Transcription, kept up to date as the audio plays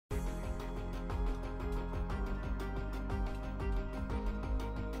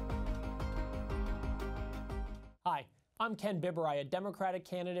I'm Ken Biberaj, a Democratic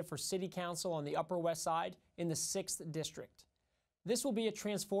candidate for City Council on the Upper West Side in the 6th District. This will be a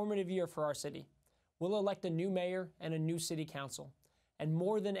transformative year for our city. We'll elect a new mayor and a new City Council. And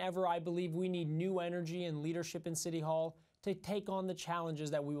more than ever, I believe we need new energy and leadership in City Hall to take on the challenges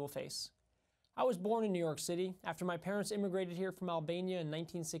that we will face. I was born in New York City after my parents immigrated here from Albania in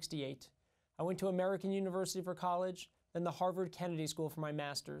 1968. I went to American University for college, then the Harvard Kennedy School for my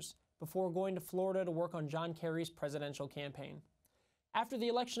master's, before going to Florida to work on John Kerry's presidential campaign. After the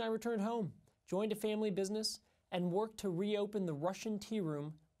election, I returned home, joined a family business, and worked to reopen the Russian tea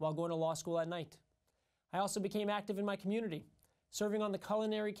room while going to law school at night. I also became active in my community, serving on the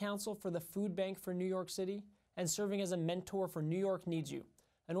Culinary Council for the Food Bank for New York City and serving as a mentor for New York Needs You,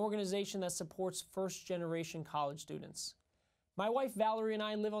 an organization that supports first-generation college students. My wife Valerie and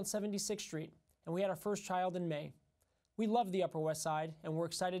I live on 76th Street, and we had our first child in May. We love the Upper West Side, and we're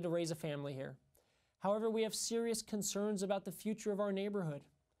excited to raise a family here. However, we have serious concerns about the future of our neighborhood.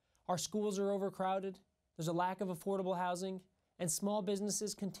 Our schools are overcrowded, there's a lack of affordable housing, and small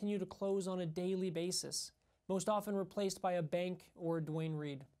businesses continue to close on a daily basis, most often replaced by a bank or a Duane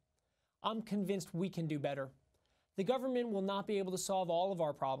Reade. I'm convinced we can do better. The government will not be able to solve all of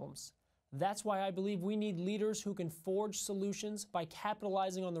our problems. That's why I believe we need leaders who can forge solutions by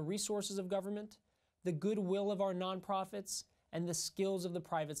capitalizing on the resources of government, the goodwill of our nonprofits, and the skills of the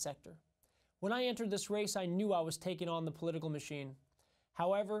private sector. When I entered this race, I knew I was taking on the political machine.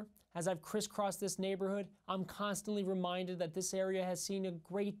 However, as I've crisscrossed this neighborhood, I'm constantly reminded that this area has seen a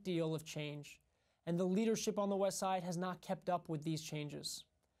great deal of change, and the leadership on the West Side has not kept up with these changes.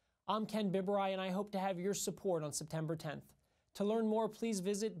 I'm Ken Biberaj, and I hope to have your support on September 10th. To learn more, please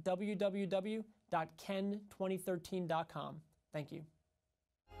visit www.ken2013.com. Thank you.